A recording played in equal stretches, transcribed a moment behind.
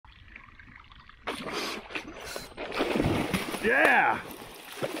Yeah!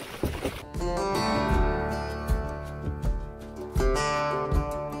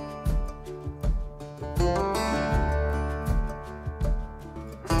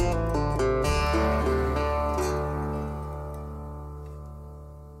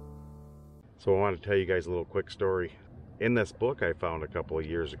 So I want to tell you guys a little quick story. In this book I found a couple of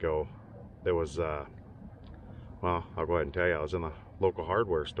years ago, there was, well, I'll go ahead and tell you, I was in a local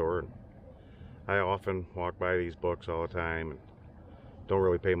hardware store, and I often walk by these books all the time and don't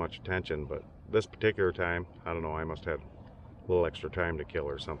really pay much attention, but this particular time, I don't know, I must have had a little extra time to kill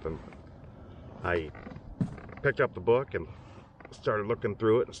or something. I picked up the book and started looking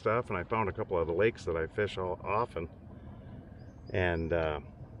through it and stuff, and I found a couple of the lakes that I fish often, and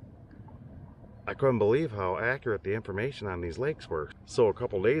I couldn't believe how accurate the information on these lakes were. So a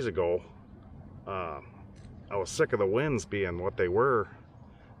couple days ago, I was sick of the winds being what they were.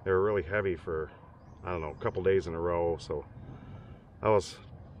 They were really heavy for, I don't know, a couple days in a row. So I was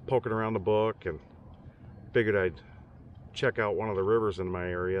poking around the book and figured I'd check out one of the rivers in my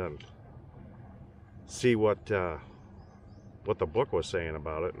area and see what the book was saying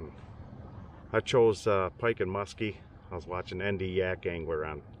about it. And I chose pike and musky. I was watching ND Yak Angler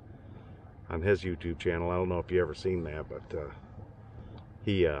on his YouTube channel. I don't know if you ever seen that, but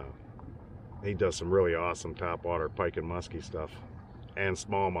he does some really awesome topwater pike and musky stuff, and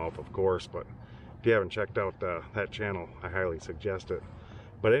smallmouth, of course. But if you haven't checked out that channel, I highly suggest it.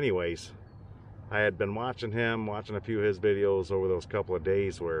 But anyways, I had been watching a few of his videos over those couple of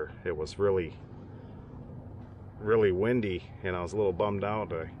days where it was really windy, and I was a little bummed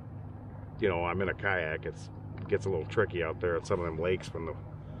out. You know, I'm in a kayak. It gets a little tricky out there at some of them lakes when the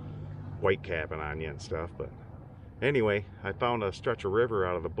white capping on you and stuff. But anyway, I found a stretch of river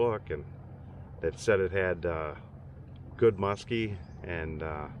out of the book, and that said it had good musky and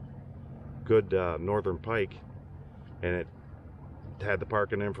good northern pike, and it had the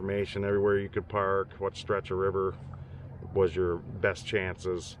parking information everywhere you could park, what stretch of river was your best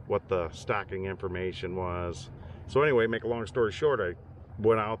chances, what the stocking information was. So anyway, make a long story short, I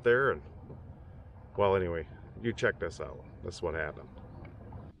went out there and, well, anyway, you check this out. This is what happened.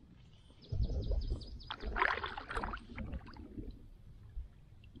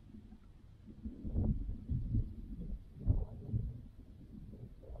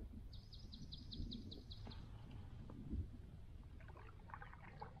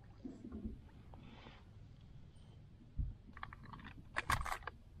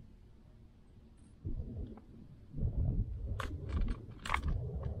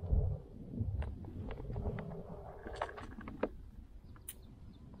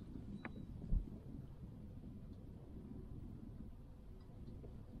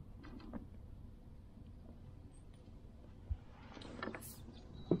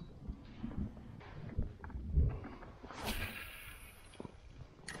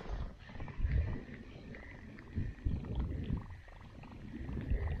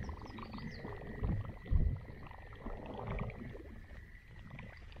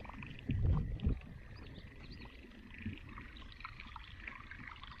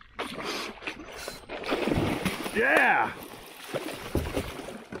 Yeah!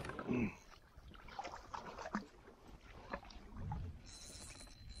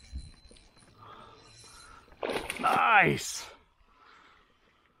 Nice!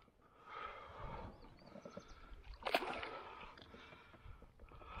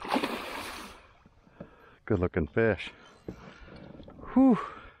 Good looking fish. Whew.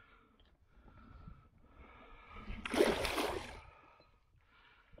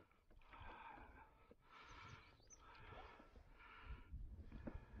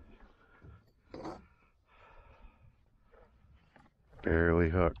 Barely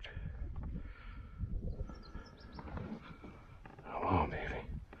hooked. Come on, baby.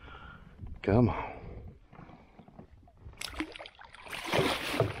 Come on.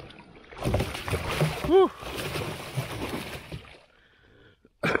 Whew.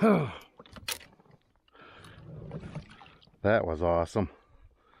 That was awesome.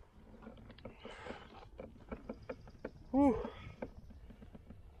 Whew.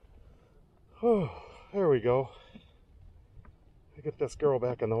 Oh, there we go. Get this girl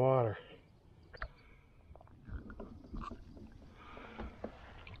back in the water.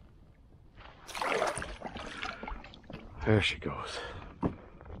 There she goes.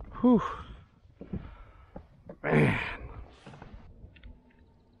 Whew. Man.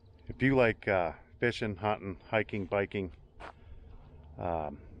 If you like fishing, hunting, hiking, biking,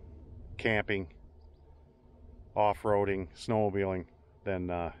 camping, off-roading, snowmobiling,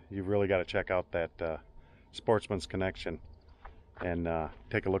 then you've really got to check out that Sportsman's Connection and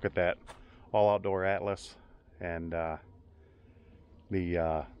take a look at that all outdoor atlas, and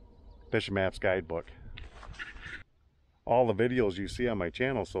the Fishing Maps Guidebook. All the videos you see on my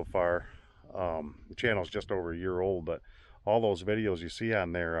channel so far, the channel's just over a year old, but all those videos you see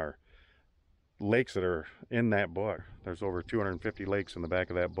on there are lakes that are in that book. There's over 250 lakes in the back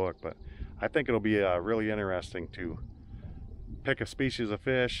of that book, but I think it'll be really interesting to pick a species of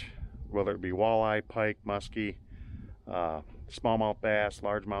fish, whether it be walleye, pike, musky, smallmouth bass,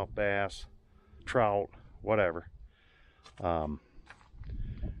 largemouth bass, trout, whatever.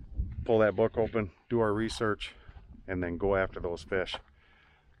 Pull that book open, do our research, and then go after those fish.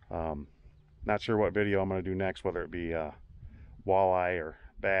 Not sure what video I'm going to do next, whether it be walleye or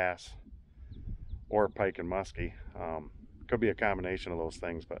bass or pike and musky. Could be a combination of those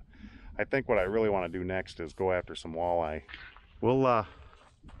things, but I think what I really want to do next is go after some walleye.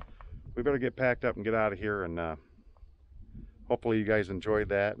 We better get packed up and get out of here, and hopefully you guys enjoyed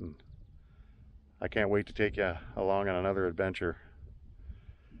that, and I can't wait to take you along on another adventure.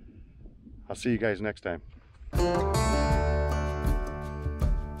 I'll see you guys next time.